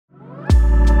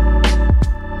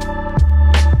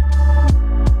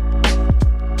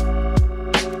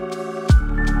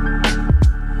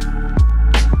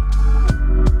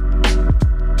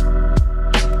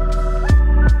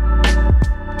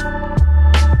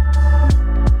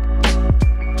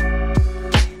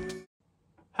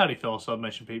Howdy fellow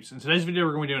Sublimation peeps. In today's video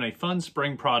we're going to be doing a fun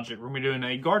spring project. We're going to be doing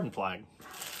a garden flag.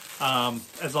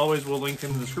 As always, we'll link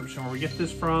in the description where we get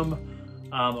this from.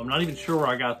 I'm not even sure where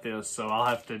I got this, so I'll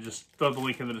have to just throw the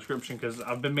link in the description because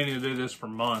I've been meaning to do this for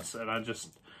months and I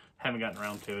just haven't gotten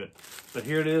around to it. But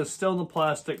here it is, still in the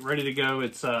plastic, ready to go.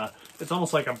 It's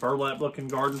almost like a burlap looking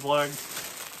garden flag.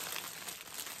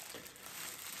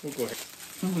 We'll go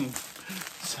ahead.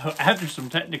 So after some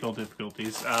technical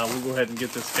difficulties, we'll go ahead and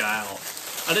get this guy out.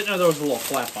 I didn't know there was a little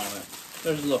flap on it.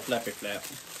 There's a little flappy flap.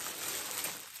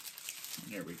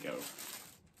 There we go.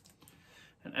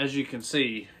 And as you can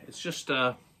see, it's just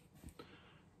a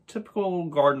typical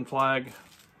garden flag.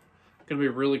 Gonna be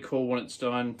really cool when it's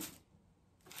done.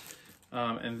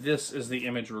 And this is the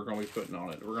image we're gonna be putting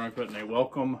on it. We're gonna put in a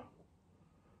welcome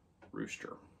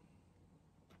rooster.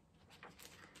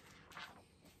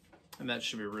 And that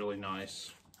should be really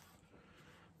nice.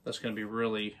 That's going to be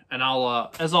really, and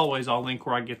I'll, as always, I'll link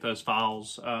where I get those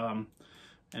files and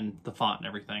the font and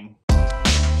everything. All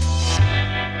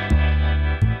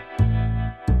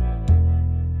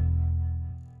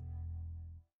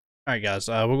right, guys,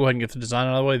 we'll go ahead and get the design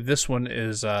out of the way. This one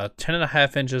is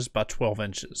 10.5 inches by 12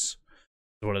 inches. Is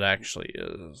what it actually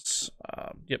is.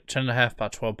 Yep, 10.5 by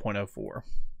 12.04.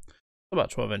 About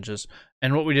 12 inches.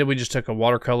 And what we did, we just took a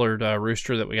watercolored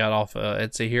rooster that we got off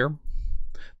Etsy here.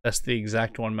 That's the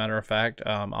exact one, matter of fact.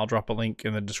 I'll drop a link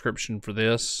in the description for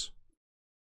this.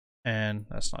 And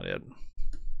that's not it.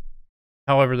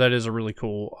 However, that is a really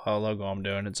cool logo I'm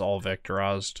doing. It's all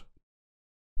vectorized.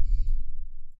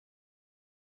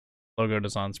 Logo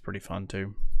design's pretty fun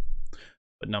too.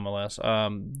 But nonetheless,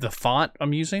 the font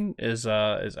I'm using is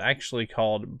actually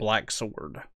called Black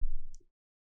Sword.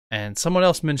 And someone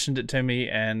else mentioned it to me,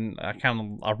 and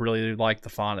I really like the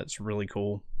font. It's really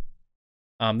cool.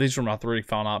 These were my 3D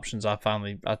font options I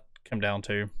come down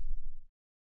to.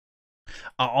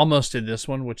 I almost did this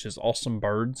one, which is Awesome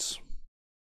Birds.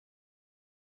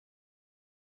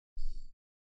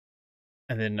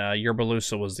 And then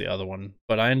Yerbalusa was the other one.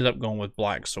 But I ended up going with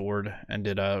Black Sword and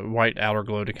did a white outer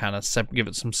glow to kind of give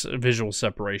it some visual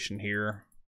separation here.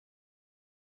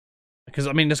 Because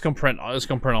I mean, it's gonna print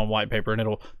on white paper,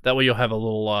 and that way you'll have a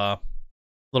little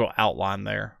outline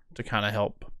there to kind of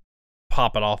help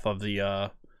pop it off of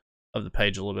the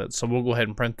page a little bit. So we'll go ahead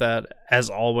and print that. As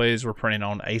always, we're printing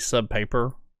on a sub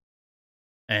paper,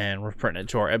 and we're printing it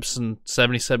to our Epson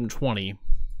 7720,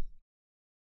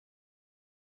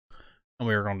 and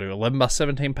we're gonna do 11 by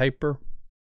 17 paper,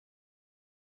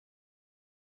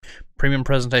 premium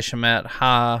presentation matte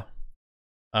high.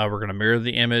 We're gonna mirror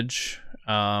the image.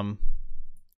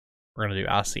 We're going to do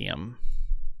ICM.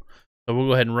 So we'll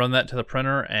go ahead and run that to the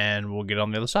printer and we'll get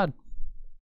on the other side.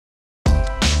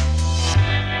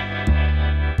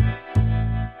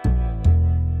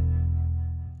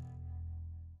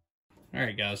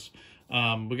 Alright guys,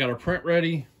 we got our print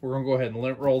ready. We're going to go ahead and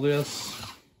lint roll this.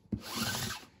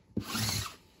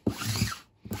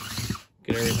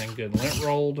 Get everything good and lint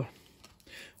rolled.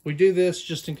 We do this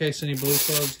just in case any blue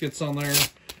suds gets on there.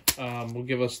 Will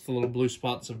give us the little blue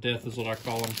spots of death is what I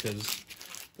call them, because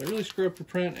they really screw up your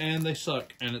print and they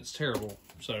suck and it's terrible.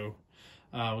 So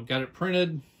we got it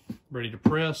printed, ready to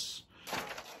press.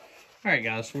 Alright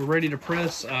guys, we're ready to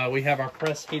press. We have our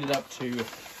press heated up to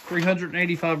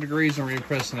 385 degrees and we're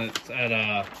pressing it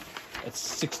at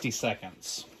 60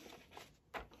 seconds.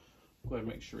 Go ahead and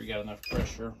make sure we got enough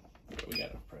pressure. Yeah, we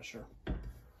got enough pressure.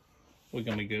 We're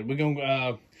gonna be good. We're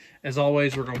gonna as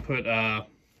always, we're gonna put a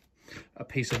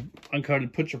piece of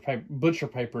uncoated butcher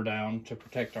paper down to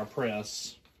protect our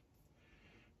press.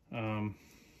 How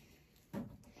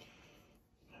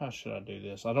should I do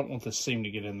this? I don't want this seam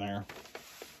to get in there.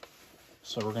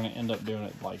 So we're going to end up doing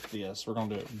it like this. We're going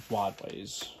to do it wide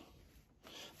ways.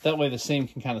 That way the seam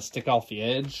can kind of stick off the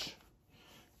edge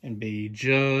and be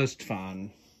just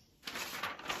fine.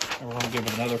 And we're going to give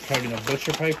it another coating of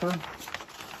butcher paper.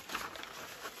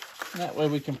 That way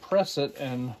we can press it,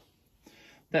 and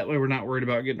that way we're not worried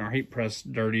about getting our heat press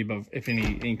dirty, but if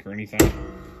any ink or anything.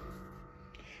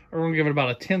 We're going to give it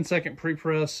about a 10-second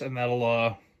pre-press, and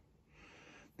that'll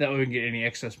that way we can get any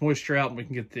excess moisture out, and we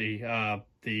can get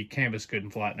the canvas good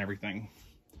and flat and everything.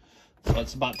 So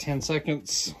that's about 10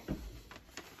 seconds.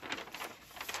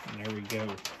 And there we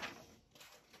go.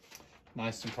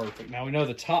 Nice and perfect. Now we know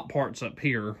the top part's up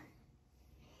here,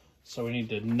 so we need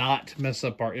to not mess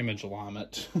up our image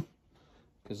alignment,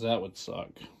 because that would suck.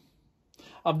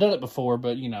 I've done it before,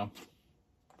 but you know,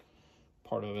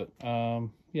 part of it. Yeah,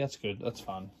 that's good. That's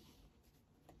fine.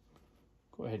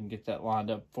 Go ahead and get that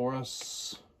lined up for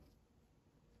us.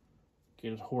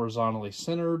 Get it horizontally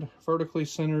centered, vertically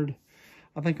centered.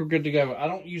 I think we're good to go. I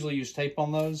don't usually use tape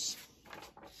on those.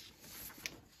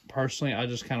 personally, I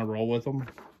just kind of roll with them.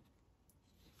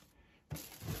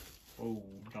 Oh,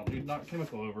 don't need knock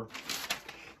chemical over.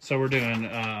 So we're doing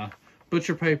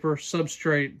butcher paper,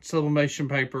 substrate, sublimation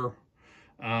paper,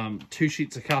 2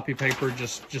 sheets of copy paper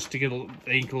just to get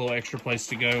the ink a little extra place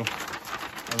to go.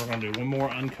 And we're going to do one more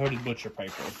uncoated butcher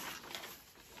paper.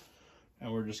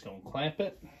 And we're just going to clamp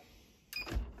it.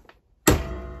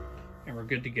 And we're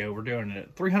good to go. We're doing it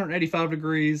at 385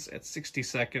 degrees at 60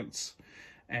 seconds.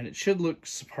 And it should look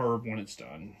superb when it's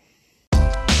done.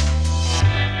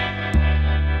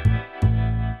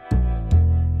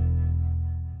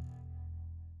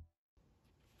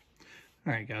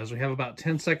 All right, guys, we have about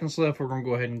 10 seconds left. We're going to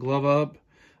go ahead and glove up.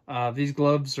 These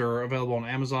gloves are available on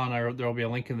Amazon. There will be a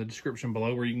link in the description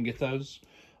below where you can get those.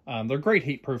 They're great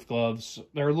heat-proof gloves.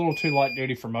 They're a little too light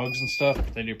duty for mugs and stuff,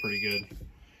 but they do pretty good.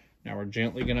 Now we're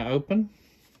gently going to open.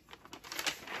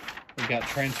 We've got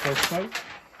transfer smoke.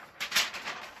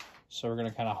 So we're going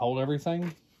to kind of hold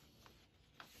everything.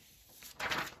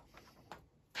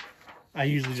 I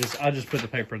just put the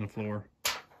paper in the floor.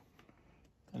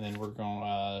 And then we're going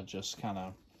to just kind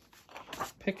of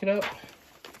pick it up.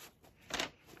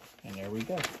 And there we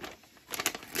go.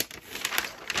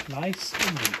 Nice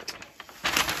and neat.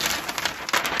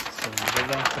 So we'll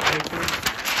get off the paper.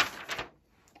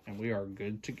 And we are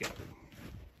good to go.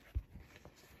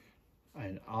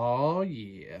 And oh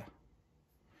yeah.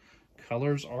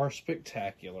 Colors are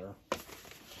spectacular.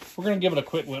 We're going to give it a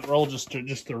quick wet roll just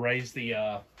to raise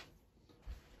the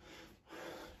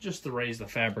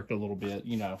fabric a little bit,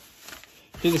 you know.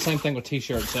 Do the same thing with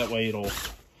t-shirts. That way it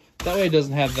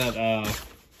doesn't have that,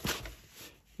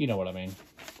 you know what I mean.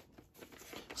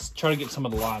 Just try to get some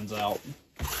of the lines out.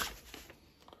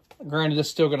 Granted, it's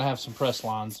still going to have some press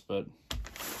lines, but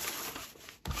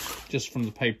just from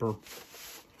the paper.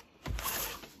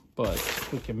 But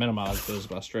we can minimize those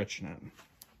by stretching it.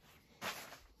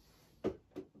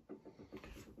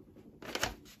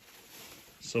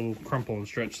 So we'll crumple and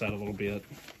stretch that a little bit.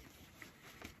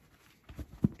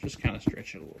 Just kind of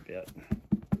stretch it a little bit.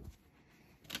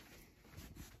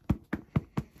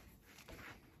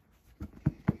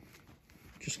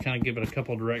 Just kind of give it a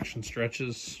couple direction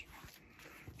stretches.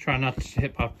 Try not to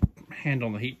hit my hand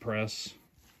on the heat press.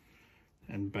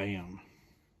 And bam.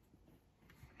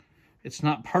 It's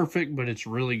not perfect, but it's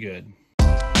really good.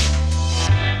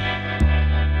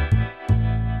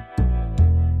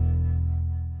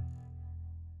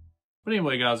 But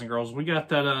anyway, guys and girls, we got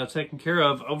that taken care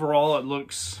of. Overall, it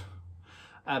looks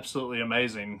absolutely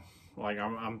amazing. Like,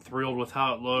 I'm thrilled with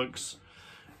how it looks.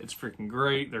 It's freaking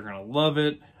great. They're gonna love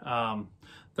it.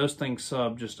 Those things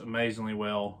sub just amazingly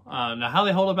well. Now, how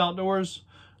they hold up outdoors,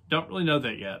 don't really know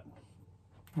that yet.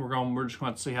 We're just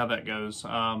going to see how that goes.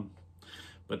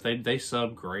 But they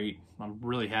sub great. I'm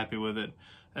really happy with it.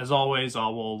 As always, I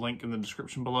will link in the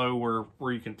description below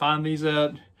where you can find these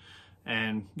at.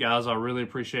 And guys, I really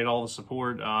appreciate all the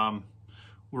support.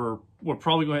 We're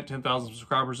probably going to hit 10,000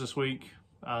 subscribers this week.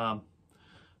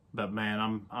 But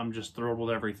man, I'm just thrilled with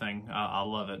everything. I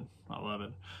love it. I love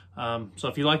it. So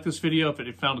if you like this video, if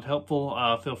you found it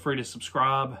helpful, feel free to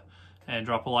subscribe and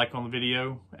drop a like on the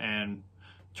video and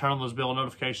turn on those bell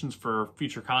notifications for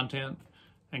future content.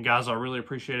 And guys, I really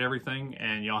appreciate everything,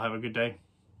 and y'all have a good day.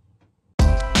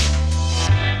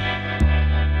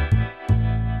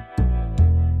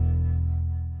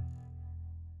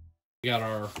 We got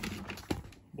our,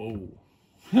 whoa.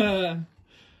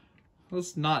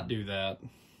 Let's not do that.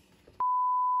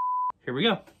 Here we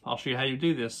go. I'll show you how you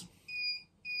do this.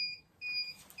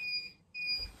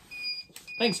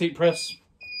 Thanks, heat press.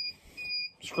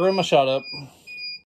 Screwing my shot up.